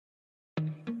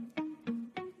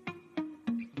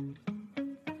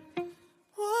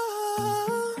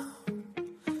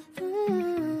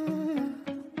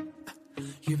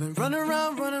You've been running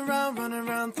around, running around, running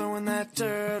around, throwing that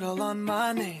dirt all on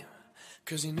my name.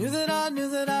 'Cause you knew that I knew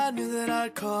that I knew that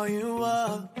I'd call you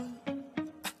up.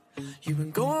 You've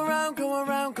been going around, going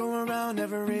around, going around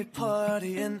every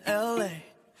party in LA.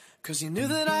 'Cause you knew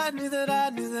that I knew that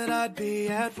I knew that I'd be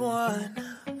at one.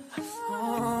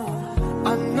 Oh,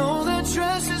 I know that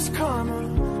dress is karma,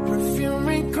 perfume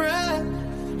regret.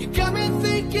 You got me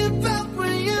thinking about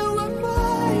when you were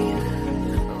mine.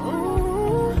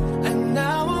 Oh, and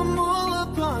now I'm all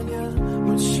up on you.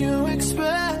 What you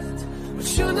expect? But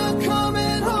you're not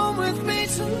coming home with me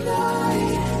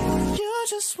tonight. You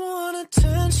just want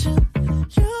attention.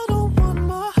 You don't want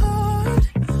my heart.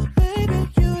 Baby,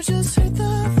 you just hate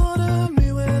the thought of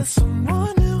me with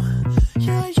someone new.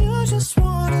 Yeah, you just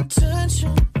want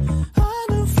attention. I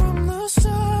knew from the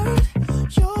start.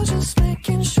 You're just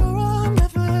making sure I'm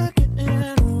never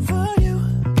getting over you.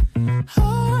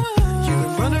 Oh. You've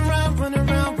been running around, running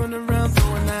around, running around,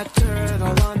 throwing that dirt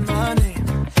all on my name.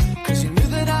 'Cause you knew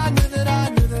that I knew that I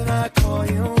knew that I'd call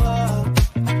you up.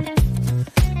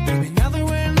 Baby, now that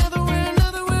we're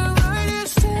right here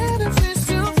standing face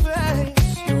to face.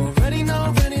 You already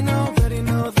know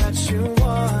that you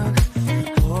won.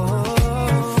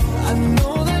 Oh, I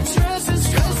know that dress is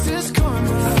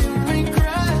karma, you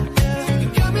regret. You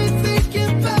got me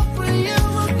thinking about when you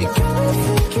were mine. You got me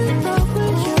thinking about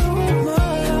when you were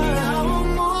mine. Now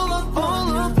I'm all up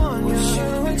on you. What you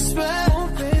expect? Oh,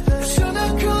 baby, you're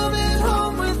not coming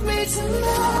home with me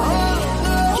tonight.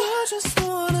 You just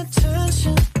want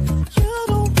attention. You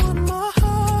don't want my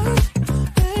heart.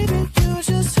 Baby, you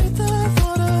just hate the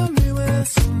thought of me with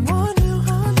someone new.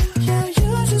 Yeah,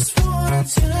 you just want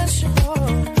attention.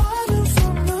 I knew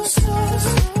from the start.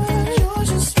 You're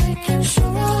just making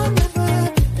sure I'm never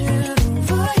getting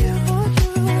over you.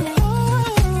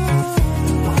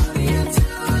 What are you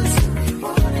doing to me?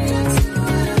 What are you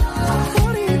doing?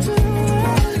 What are you doing?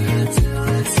 What are you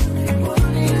doing to me? What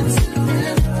are you doing?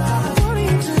 What are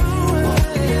you doing? What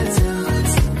are you doing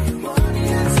to me? What are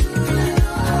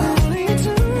you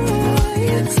doing? What are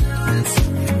you doing to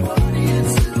me? What are you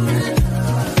doing?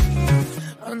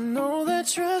 I know that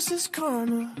dress is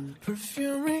karma,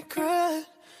 perfume regret.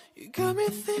 You got me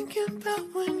thinking about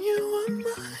when you were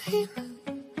mine.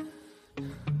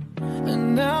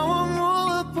 And now I'm all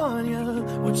up on you.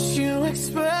 What you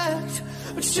expect?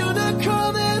 But you're not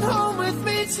coming home with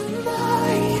me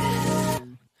tonight.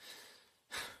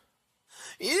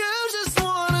 You just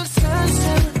want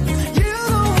attention. You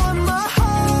don't want my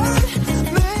heart.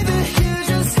 Maybe you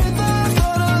just hate the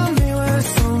thought of me with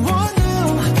someone new.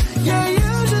 Yeah,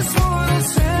 you just want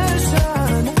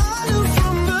attention. I knew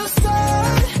from the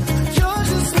start. You're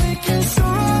just making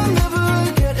sure I'm never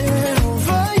getting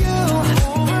over you.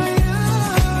 Over you.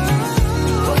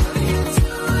 What are you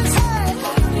doing?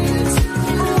 What are you doing?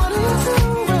 What are you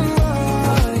doing? What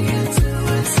are you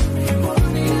doing to me? What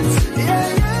are you doing? Yeah,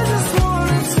 you just want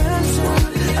attention.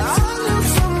 I knew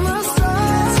from the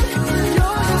start.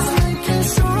 You're just making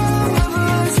sure I'm never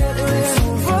getting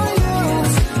over you.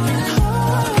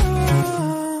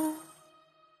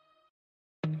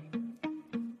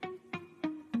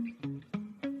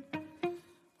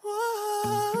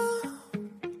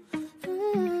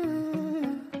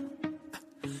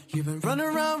 You've been running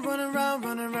around, running around,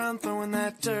 running around, throwing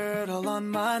that dirt all on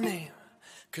my name.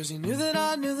 'Cause you knew that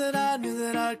I knew that I knew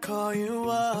that I'd call you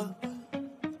up.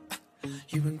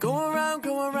 You've been going around,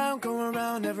 going around, going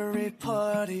around every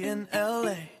party in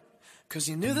LA. 'Cause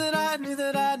you knew that I knew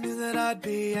that I knew that I'd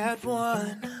be at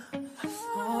one.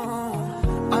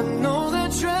 Oh, I know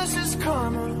that dress is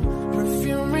karma,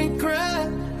 perfume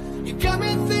regret. You got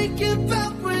me thinking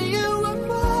about when you were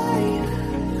mine.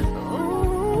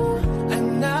 Oh,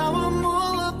 and now I'm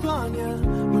all up on you.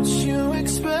 What you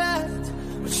expect?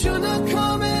 But you're not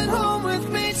coming home with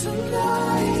me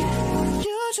tonight.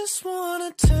 You just want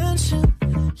attention.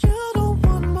 You don't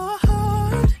want my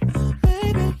heart.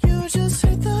 Baby, you just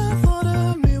hate the thought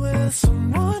of me with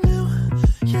someone new.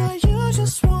 Yeah, you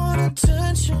just want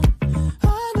attention.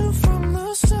 I knew from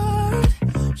the start.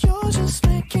 You're just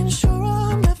making sure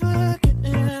I'm never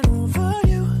getting over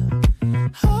you.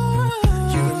 Oh.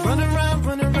 You've been running around,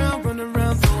 running around, running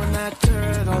around, throwing that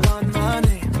dirt all on my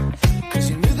name. 'Cause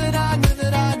you knew that I knew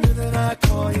that I knew that I'd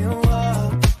call you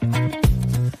up.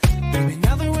 Baby,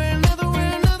 now that we're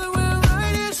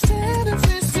right here standing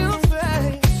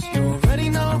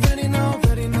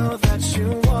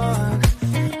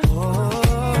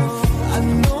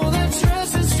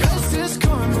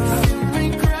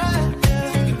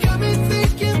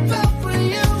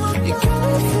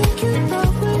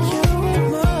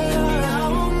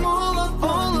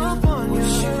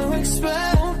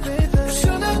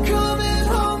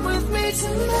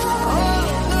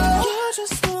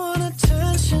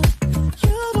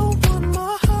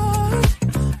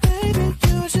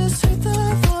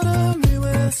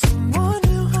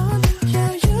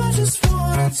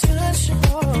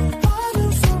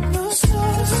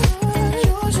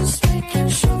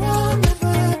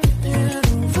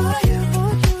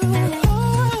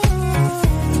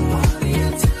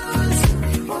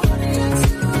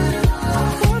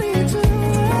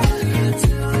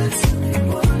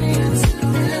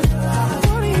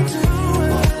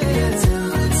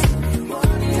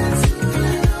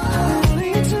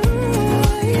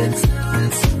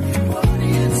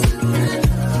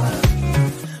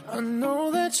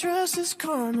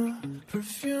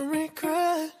perfume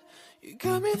regret. You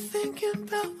got me thinking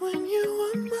about when you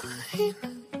were mine.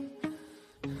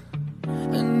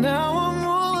 And now I'm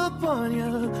all up on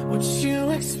you. What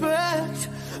you expect?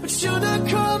 But you're not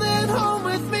coming home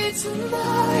with me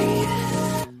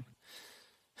tonight.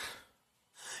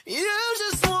 You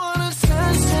just want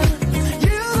attention.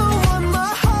 You don't want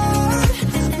my heart.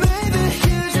 Maybe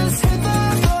you just hate the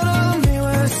thought of me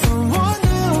with someone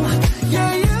new.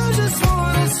 Yeah, you just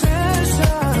want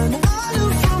attention. I knew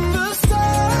from the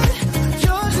start.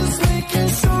 You're just making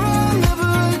sure I'm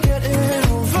never getting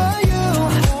over you.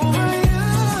 Over you.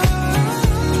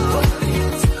 What are you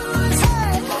doing?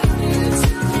 Hey, what are you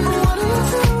doing? What are you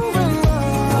doing? What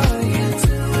are you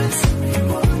doing to me?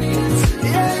 What are you doing?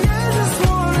 Yeah, you just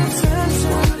want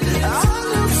attention. I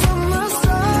knew from the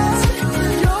start.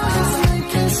 You're just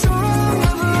making sure I'm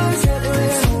never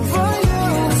getting over you.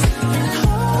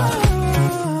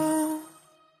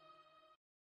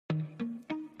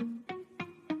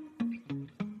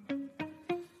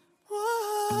 Oh.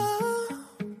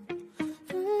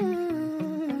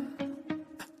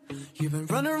 You've been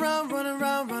running around, running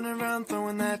around, running around,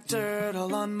 throwing that dirt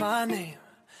all on my name.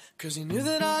 'Cause you knew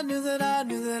that I knew that I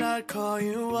knew that I'd call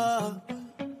you up.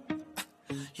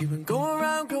 You've been going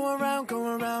around, going around,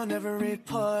 going around every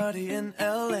party in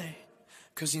LA.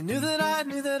 'Cause you knew that I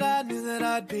knew that I knew that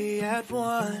I'd be at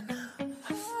one.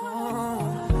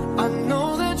 Oh, I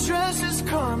know that dress is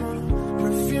karma,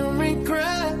 perfume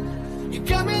regret. You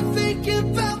got me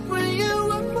thinking about when you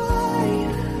were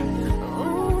mine.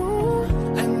 Oh,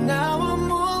 and now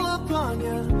I'm all up on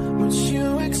you. What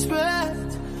you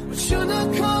expect? But you're not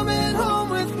coming home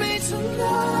with me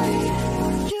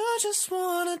tonight. You just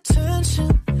want attention.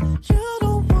 You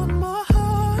don't want my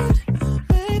heart.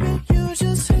 Maybe you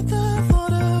just hate the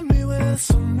thought of me with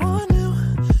someone new.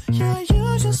 Yeah,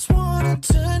 you just want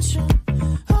attention.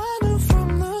 I knew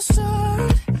from the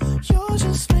start. You're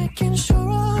just making sure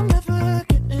I'm never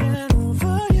getting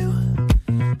over you.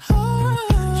 Oh.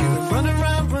 You've been running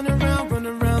around, running around,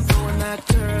 running around, throwing that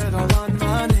dirt all on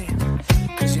my name.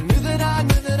 'Cause you knew that I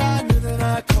knew that I knew that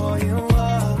I'd call you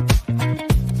up.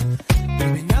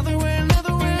 Baby, now that we're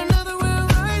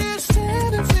right here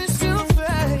standing face to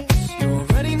face. You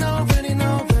already know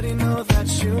that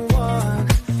you won.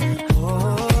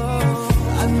 Oh,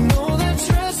 I know that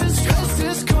dress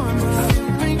is karma, you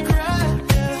regret.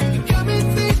 You got me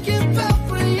thinking about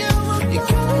when you were mine. You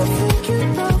got me thinking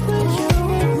about when you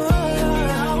were mine.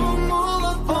 Now I'm all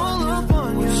up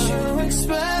on you. What you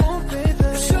expect? Oh, baby,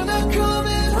 but you're not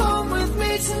coming home with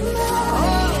me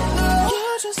tonight. You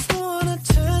just want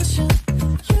attention.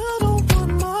 You don't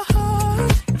want my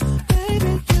heart.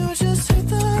 Baby, you just hate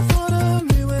the thought of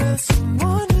me with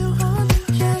someone new.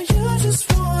 Yeah, you just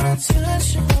want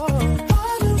attention. I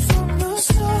knew from the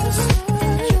start.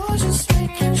 You're just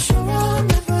making sure I'm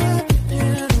never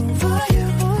getting over you.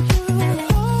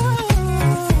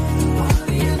 What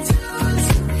are you doing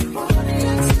to me? What are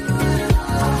you doing?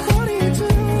 What are you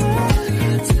doing? What are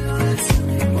you doing to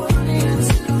me? What are you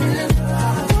doing?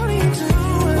 What are you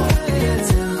doing? What are you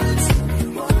doing to me?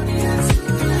 What are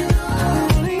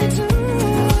you doing?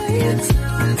 What are you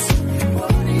doing to me?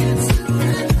 What are you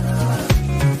doing?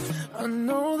 I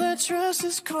know that dress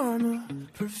is karma,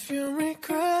 perfume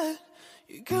regret.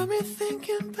 You got me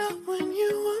thinking about when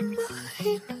you were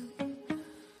mine.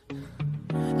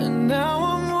 And now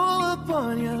I'm all up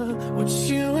on you. What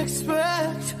you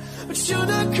expect? But you're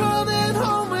not coming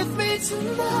home with me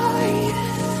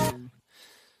tonight.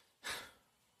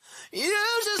 You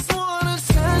just want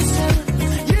attention.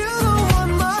 You don't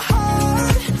want my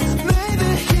heart. Maybe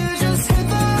you just hate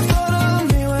the thought of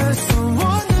me with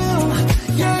someone new.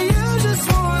 Yeah, you just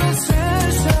want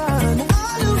attention. I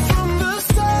knew from the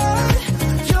start.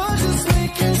 You're just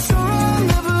making sure I'm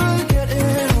never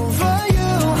getting over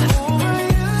you. Over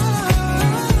you.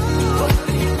 What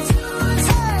are you doing?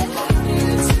 Hey, what are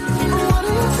you doing? What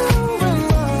are you doing?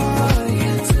 What are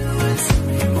you doing to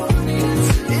me? What are you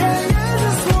doing? Yeah, you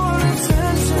just want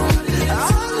attention.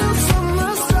 I knew from the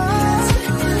start.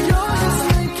 You're just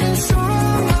making sure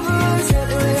I'm never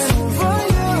getting over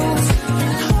you.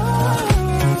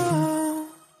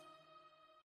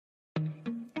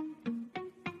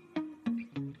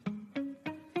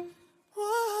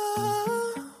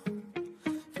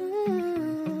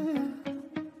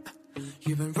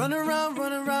 You've been running around,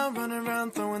 running around, running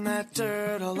around, throwing that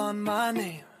dirt all on my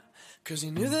name. 'Cause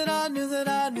you knew that I knew that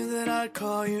I knew that I'd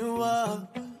call you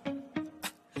up.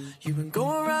 You've been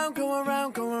going around, going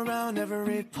around, going around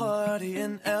every party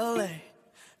in LA.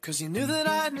 'Cause you knew that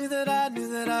I knew that I knew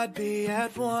that I'd be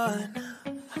at one.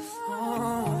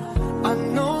 Oh, I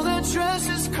know that dress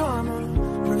is karma,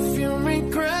 perfume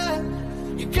regret.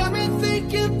 You got me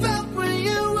thinking about when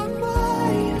you were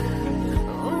mine.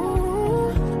 Ooh.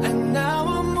 And now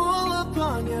I'm all up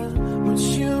on you. What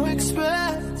you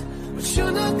expect? But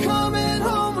you're not coming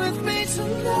home with me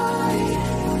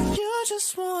tonight. You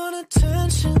just want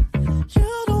attention.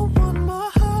 You don't want my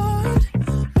heart.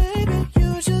 Maybe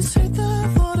you just hate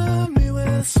the thought of me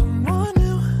with someone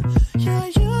new. Yeah,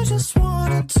 you just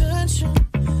want attention.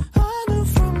 I knew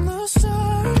from the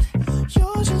start.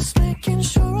 You're just making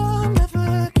sure I'm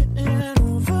never getting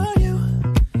over you.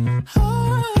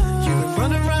 You've been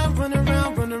running around, running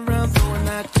around, running around, throwing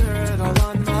that dirt all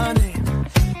on my name.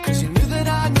 Cause you knew that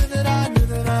I knew that I knew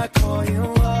that I'd call you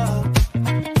up.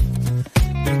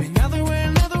 Baby, now that we're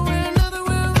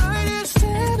right here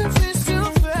standing face to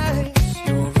face.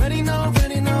 You already know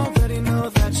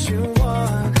that you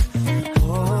won.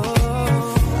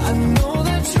 Oh, I know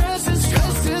that dress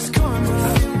is karma.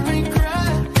 You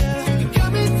regret, yeah. You got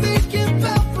me thinking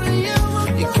about when you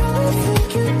were mine. You got me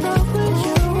thinking about when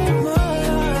you were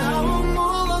mine. Now I'm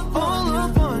all up on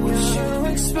you. What you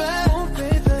expect,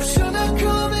 baby? But you're not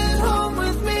coming home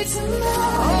with me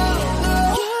tonight.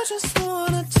 You just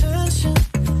want attention.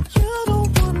 You don't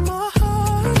want my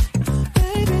heart.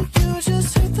 Baby, you just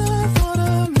hate the thought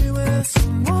of me with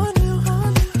someone new.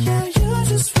 Yeah, you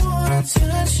just want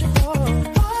attention.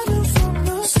 I knew from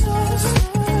the start.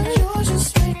 You're just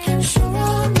making sure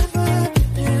I'm never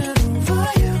getting over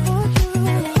you.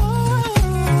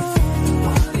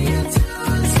 What are you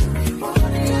doing to me? What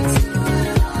are you doing?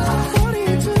 What are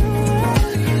you doing? What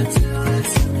are you doing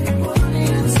to me? What are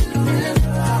you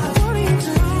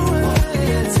doing? What are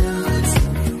you doing to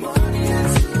me? What are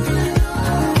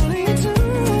you doing?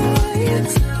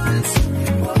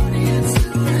 What are you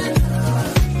doing?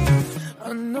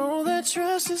 I know that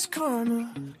dress is karma,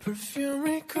 perfume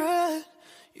regret.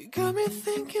 You got me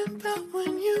thinking about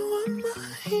when you were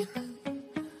mine.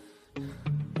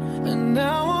 And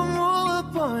now I'm all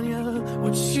up on you.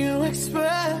 What you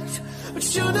expect?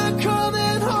 But you're not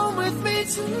coming home with me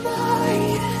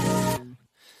tonight.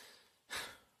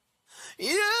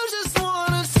 You just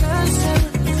want attention.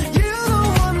 You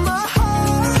don't want my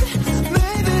heart.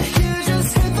 Maybe you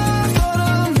just hate the thought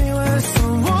of me with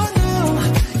someone new.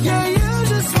 Yeah, you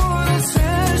just want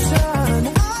attention.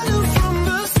 I knew from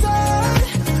the start.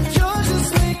 You're just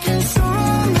making sure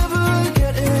I'm never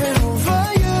getting over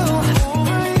you.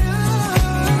 Over you.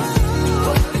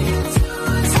 What are you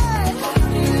doing? What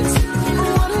are you doing?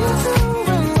 What are you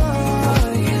doing? What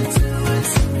are you doing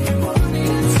to me? What are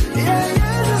you doing? Yeah,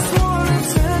 you just want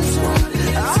attention.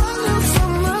 I knew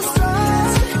from the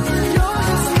start. You're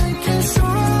just making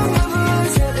sure I'm never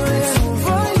getting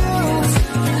over you.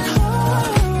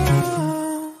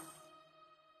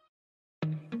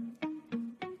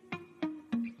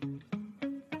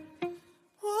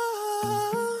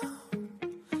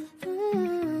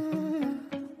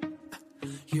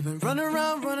 You've been running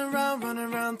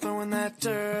around, throwing that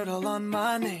dirt all on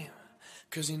my name.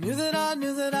 Cause you knew that I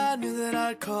knew that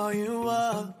I'd call you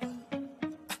up.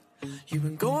 You've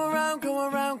been going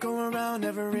around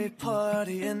every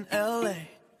party in LA.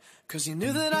 Cause you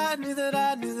knew that I knew that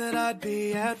I'd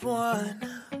be at one.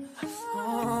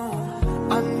 Oh,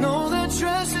 I know that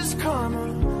dress is karma,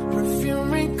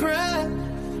 perfume regret.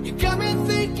 You got me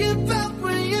thinking about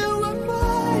when you were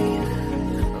mine.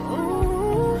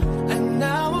 Ooh. And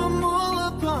now I'm all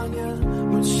up on you.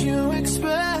 What you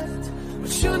expect?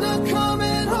 But you're not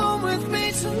coming home with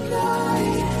me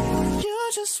tonight. You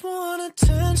just want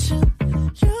attention.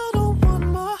 You don't want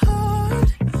my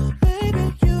heart.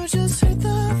 Maybe you just hate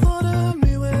the thought of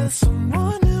me with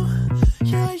someone new.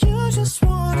 Yeah, you just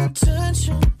want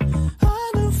attention.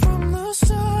 I knew from the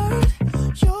start.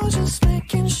 You're just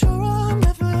making sure I'm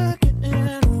never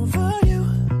getting over you.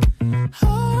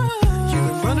 You've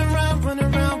been running around,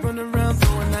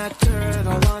 throwing that dirt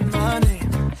all on my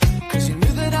name. Cause you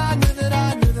knew that I knew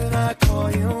that I'd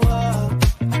call you up.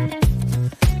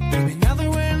 Baby, now that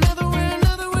we're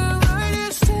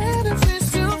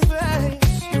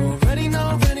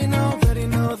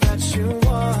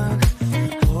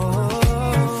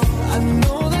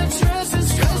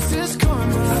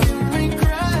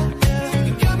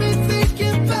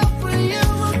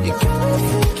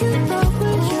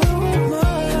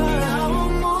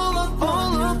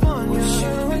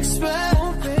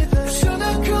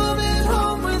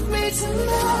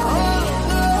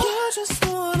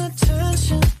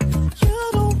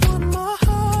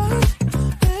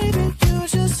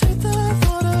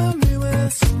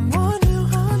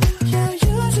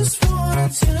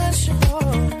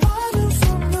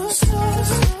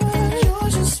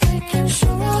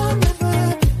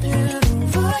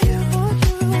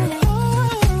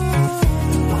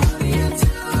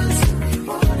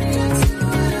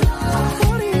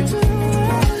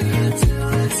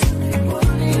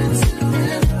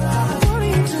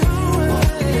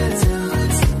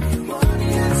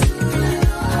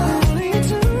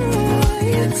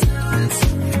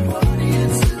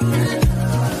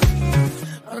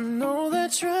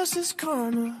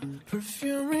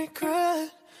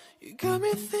You got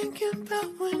me thinking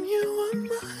about when you were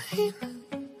mine.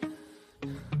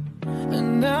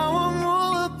 And now I'm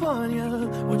all up on you.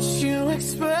 What you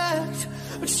expect?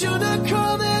 But you're not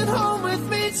coming home with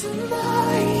me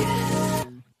tonight.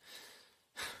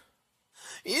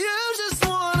 You just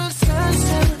want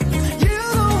attention. You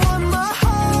don't want my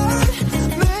heart.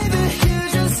 Maybe you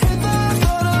just hit the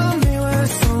thought of me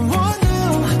with someone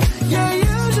new. Yeah,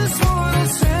 you just want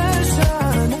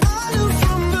attention. I knew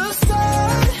from the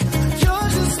start. You're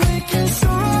just making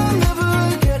sure I'm never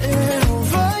getting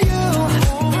over you.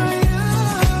 Over you.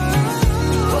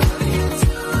 What are you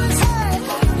doing? Hey,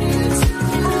 what are you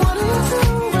doing? What are you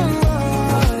doing?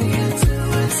 What are you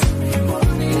doing to me? What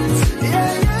are you doing?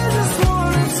 Yeah, you just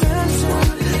want attention.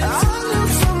 I knew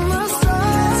from the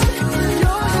start.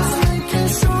 You're just making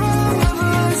sure I'm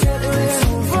never getting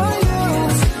over you.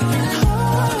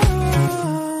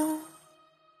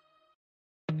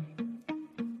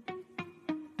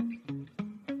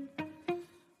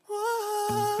 Oh.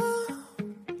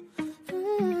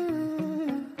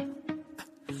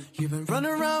 You've been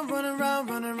running around, running around,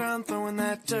 running around, throwing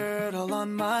that dirt all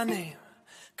on my name.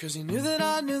 'Cause you knew that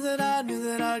I knew that I knew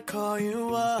that I'd call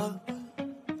you up.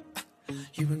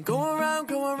 You've been going around,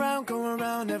 going around, going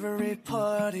around every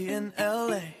party in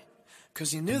LA.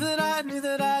 'Cause you knew that I knew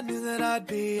that I knew that I'd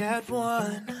be at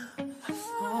one.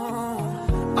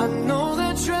 Oh, I know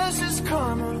that dress is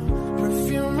karma,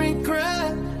 perfume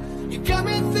regret. You got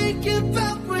me thinking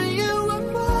about when you were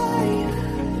mine.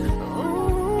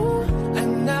 Oh,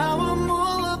 and now I'm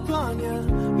all up on you.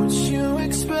 What you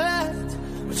expect?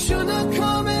 But you're not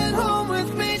coming home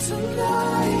with me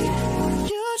tonight.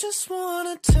 You just want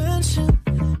attention.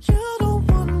 You don't